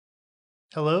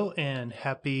Hello and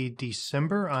happy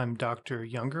December. I'm Dr.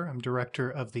 Younger. I'm director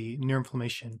of the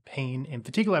Neuroinflammation, Pain, and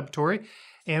Fatigue Laboratory,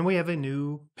 and we have a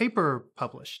new paper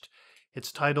published.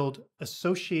 It's titled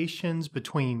Associations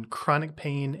Between Chronic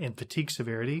Pain and Fatigue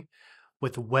Severity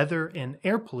with Weather and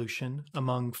Air Pollution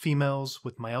Among Females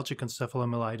with Myalgic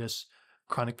Encephalomyelitis,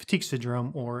 Chronic Fatigue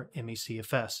Syndrome, or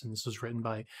ME/CFS. And this was written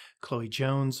by Chloe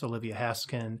Jones, Olivia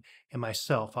Haskin, and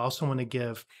myself. I also want to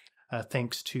give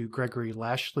thanks to Gregory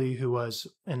Lashley, who was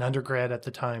an undergrad at the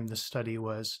time the study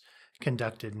was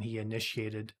conducted, and he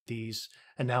initiated these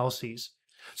analyses.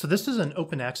 So this is an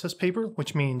open access paper,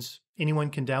 which means anyone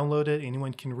can download it,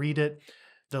 anyone can read it.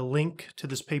 The link to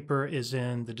this paper is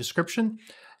in the description.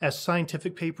 As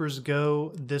scientific papers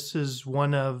go, this is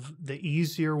one of the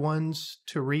easier ones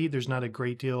to read. There's not a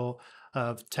great deal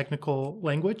of technical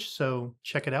language, so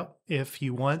check it out if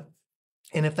you want.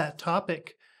 And if that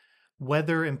topic,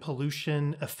 weather and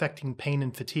pollution affecting pain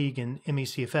and fatigue in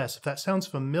ME/CFS, if that sounds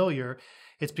familiar,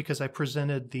 it's because I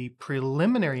presented the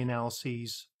preliminary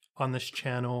analyses on this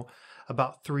channel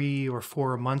about 3 or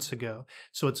 4 months ago.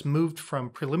 So it's moved from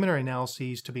preliminary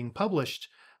analyses to being published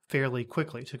fairly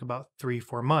quickly. It took about 3,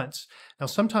 4 months. Now,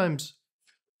 sometimes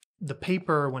the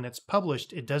paper, when it's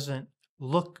published, it doesn't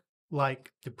look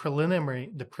like the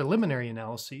preliminary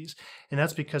analyses, and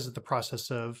that's because of the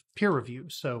process of peer review.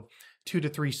 So 2 to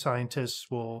 3 scientists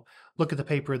will look at the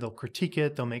paper, they'll critique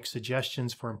it, they'll make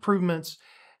suggestions for improvements,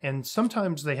 and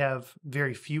sometimes they have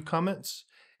very few comments,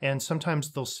 and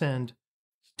sometimes they'll send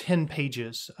 10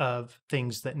 pages of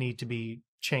things that need to be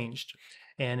changed.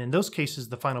 And in those cases,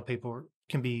 the final paper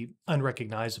can be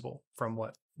unrecognizable from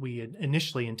what we had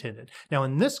initially intended. Now,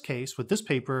 in this case, with this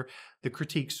paper, the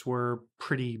critiques were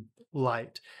pretty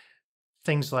light.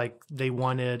 Things like they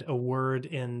wanted a word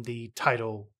in the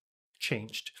title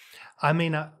changed. I may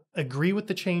not agree with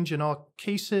the change in all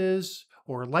cases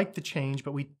or like the change,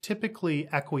 but we typically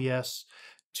acquiesce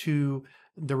to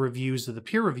the reviews of the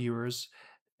peer reviewers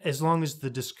as long as the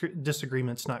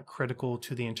disagreement's not critical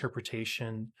to the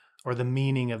interpretation or the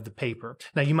meaning of the paper.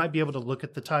 Now, you might be able to look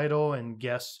at the title and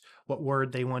guess what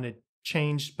word they wanted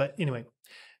changed, but anyway,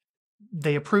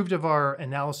 they approved of our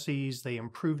analyses, they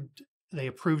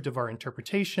approved of our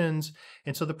interpretations,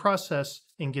 and so the process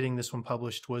in getting this one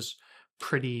published was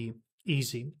pretty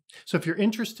easy. So if you're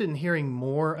interested in hearing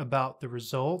more about the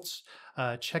results,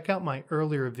 check out my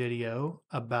earlier video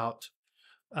about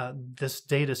this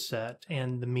data set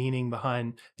and the meaning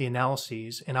behind the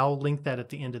analyses. And I'll link that at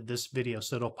the end of this video.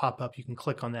 So it'll pop up. You can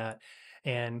click on that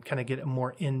and kind of get a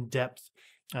more in-depth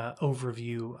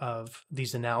overview of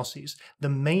these analyses. The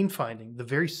main finding, the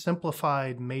very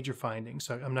simplified major finding,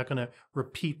 so I'm not going to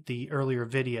repeat the earlier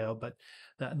video, but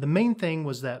the main thing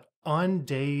was that on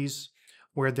days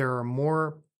where there are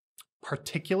more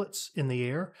particulates in the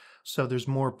air, so there's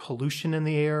more pollution in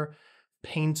the air,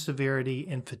 pain severity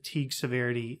and fatigue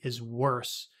severity is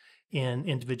worse in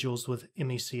individuals with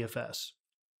ME/CFS.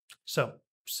 So,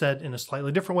 said in a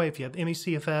slightly different way, if you have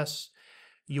ME/CFS,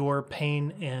 your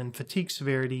pain and fatigue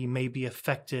severity may be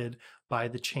affected by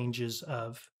the changes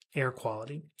of air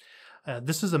quality.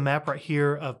 This is a map right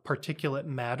here of particulate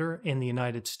matter in the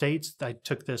United States. I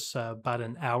took this about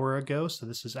an hour ago, so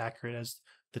this is accurate as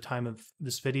the time of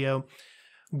this video.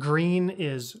 Green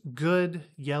is good,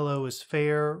 yellow is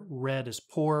fair, red is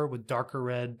poor, with darker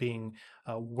red being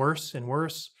worse and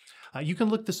worse. You can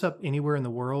look this up anywhere in the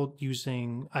world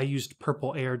I used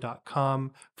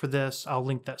purpleair.com for this. I'll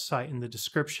link that site in the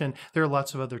description. There are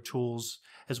lots of other tools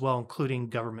as well, including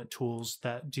government tools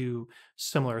that do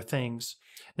similar things.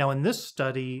 Now, in this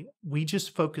study, we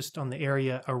just focused on the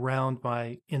area around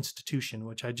my institution,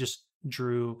 which I just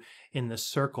drew in this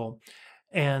circle.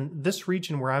 And this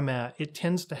region where I'm at, it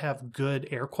tends to have good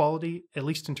air quality, at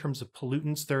least in terms of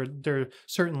pollutants. There are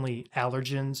certainly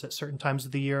allergens at certain times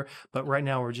of the year, but right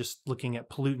now we're just looking at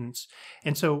pollutants.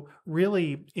 And so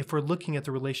really, if we're looking at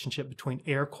the relationship between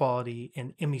air quality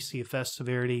and ME/CFS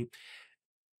severity,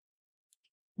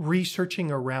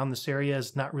 researching around this area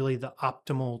is not really the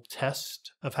optimal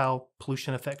test of how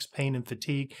pollution affects pain and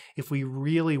fatigue. If we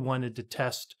really wanted to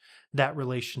test that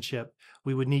relationship,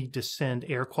 we would need to send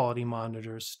air quality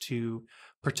monitors to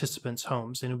participants'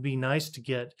 homes. And it would be nice to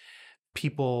get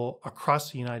people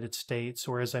across the United States,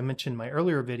 or as I mentioned in my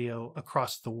earlier video,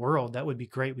 across the world. That would be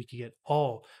great. We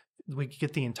could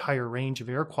get the entire range of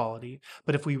air quality.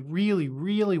 But if we really,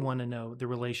 really want to know the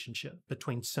relationship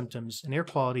between symptoms and air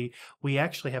quality, we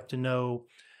actually have to know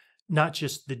not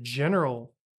just the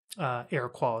general air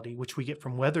quality, which we get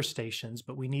from weather stations,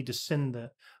 but we need to send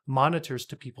the monitors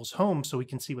to people's homes so we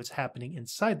can see what's happening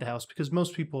inside the house because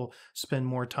most people spend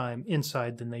more time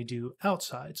inside than they do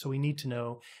outside. So we need to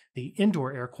know the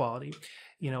indoor air quality.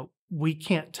 We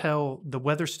can't tell the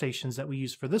weather stations that we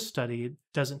use for this study. It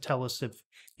doesn't tell us if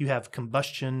you have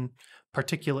combustion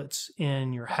particulates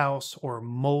in your house or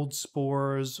mold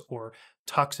spores or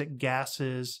toxic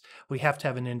gases. We have to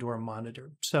have an indoor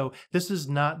monitor. So this is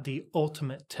not the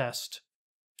ultimate test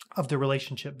of the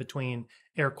relationship between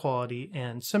air quality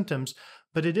and symptoms,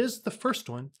 but it is the first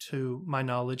one, to my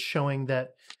knowledge, showing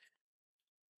that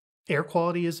air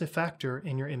quality is a factor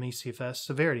in your ME/CFS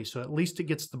severity. So at least it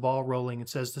gets the ball rolling and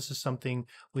says this is something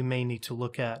we may need to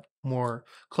look at more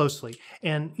closely.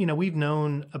 And, we've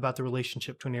known about the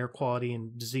relationship between air quality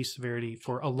and disease severity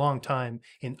for a long time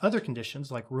in other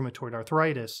conditions like rheumatoid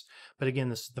arthritis. But again,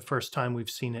 this is the first time we've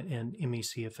seen it in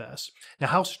ME/CFS. Now,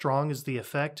 how strong is the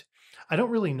effect? I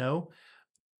don't really know.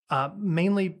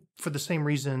 Mainly for the same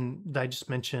reason that I just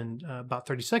mentioned about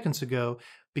 30 seconds ago,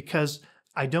 because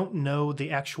I don't know the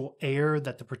actual air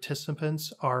that the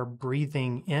participants are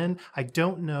breathing in. I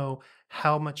don't know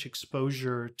how much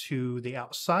exposure to the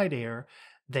outside air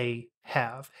they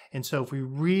have. And so if we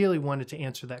really wanted to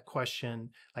answer that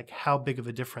question, like how big of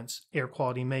a difference air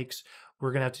quality makes,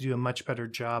 we're going to have to do a much better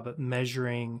job at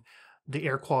measuring the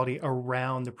air quality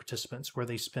around the participants where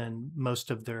they spend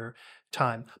most of their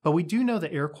time. But we do know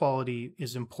that air quality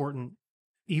is important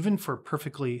even for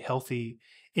perfectly healthy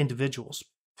individuals.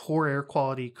 Poor air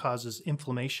quality causes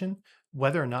inflammation,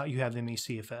 whether or not you have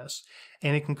ME/CFS,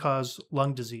 and it can cause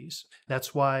lung disease.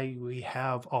 That's why we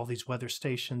have all these weather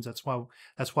stations. That's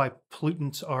why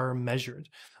pollutants are measured,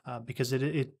 because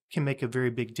it can make a very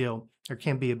big deal, or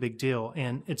can be a big deal.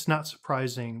 And it's not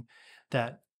surprising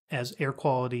that as air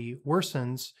quality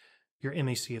worsens, your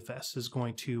ME/CFS is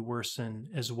going to worsen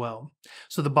as well.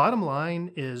 So the bottom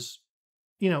line is,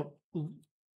 you know,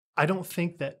 I don't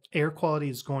think that air quality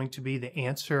is going to be the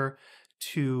answer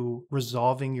to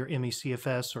resolving your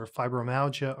ME/CFS or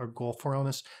fibromyalgia or gulf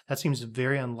illness. That seems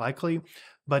very unlikely,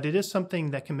 but it is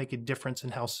something that can make a difference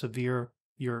in how severe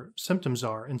your symptoms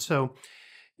are. And so,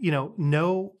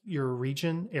 know your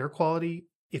region air quality.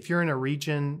 If you're in a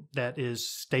region that is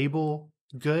stable,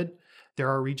 good. There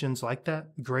are regions like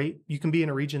that, great. You can be in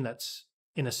a region that's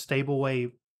in a stable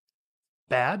way,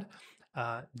 bad.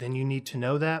 Then you need to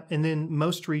know that. And then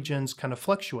most regions kind of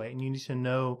fluctuate, and you need to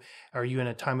know, are you in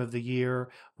a time of the year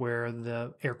where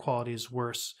the air quality is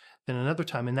worse than another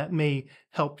time? And that may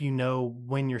help you know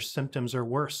when your symptoms are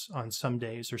worse on some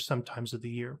days or some times of the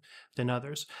year than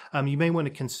others. You may want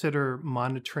to consider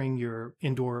monitoring your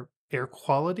indoor air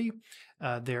quality.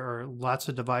 There are lots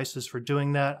of devices for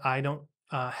doing that. I don't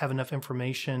have enough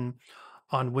information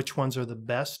on which ones are the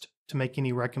best to make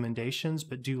any recommendations,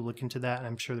 but do look into that. And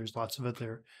I'm sure there's lots of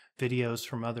other videos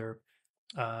from other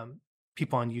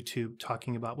people on YouTube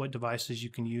talking about what devices you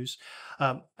can use.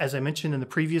 As I mentioned in the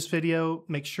previous video,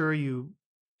 make sure you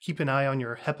keep an eye on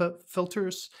your HEPA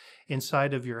filters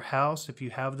inside of your house if you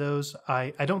have those.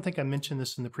 I don't think I mentioned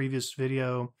this in the previous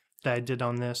video that I did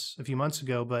on this a few months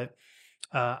ago, but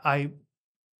I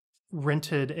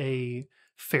rented a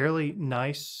fairly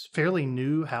nice, fairly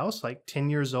new house, like 10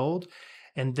 years old.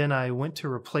 And then I went to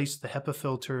replace the HEPA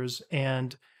filters,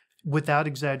 and without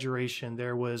exaggeration,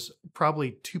 there was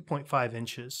probably 2.5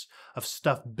 inches of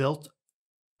stuff built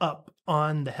up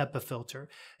on the HEPA filter.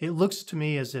 It looks to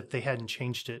me as if they hadn't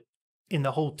changed it in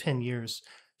the whole 10 years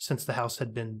since the house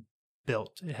had been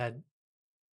built. It had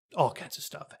all kinds of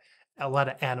stuff. A lot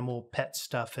of animal pet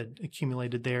stuff had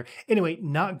accumulated there. Anyway,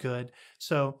 not good.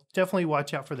 So definitely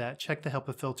watch out for that. Check the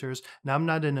HEPA filters. Now, I'm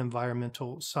not an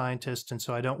environmental scientist, and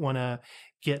so I don't want to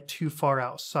get too far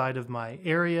outside of my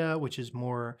area, which is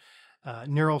more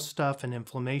neural stuff and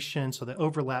inflammation. So that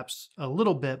overlaps a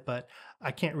little bit, but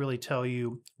I can't really tell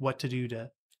you what to do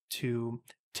to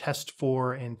test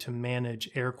for and to manage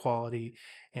air quality,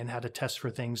 and how to test for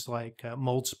things like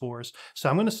mold spores. So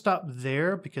I'm going to stop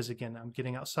there because, again, I'm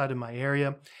getting outside of my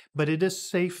area, but it is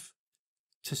safe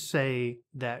to say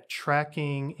that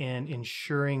tracking and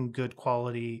ensuring good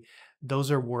quality,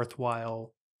 those are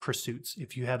worthwhile pursuits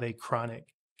if you have a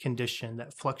chronic condition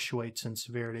that fluctuates in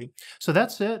severity. So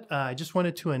that's it. I just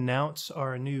wanted to announce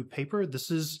our new paper. This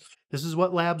is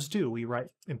what labs do. We write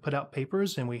and put out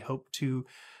papers, and we hope to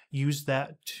use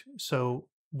that so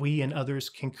we and others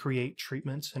can create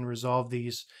treatments and resolve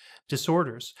these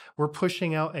disorders. We're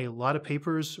pushing out a lot of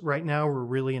papers right now. We're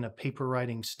really in a paper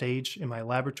writing stage in my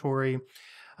laboratory.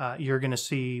 You're going to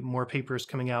see more papers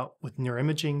coming out with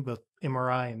neuroimaging, both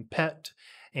MRI and PET,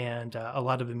 and a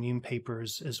lot of immune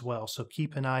papers as well. So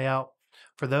keep an eye out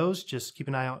For those, just keep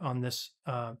an eye out on this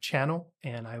channel,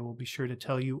 and I will be sure to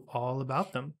tell you all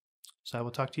about them. So I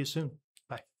will talk to you soon.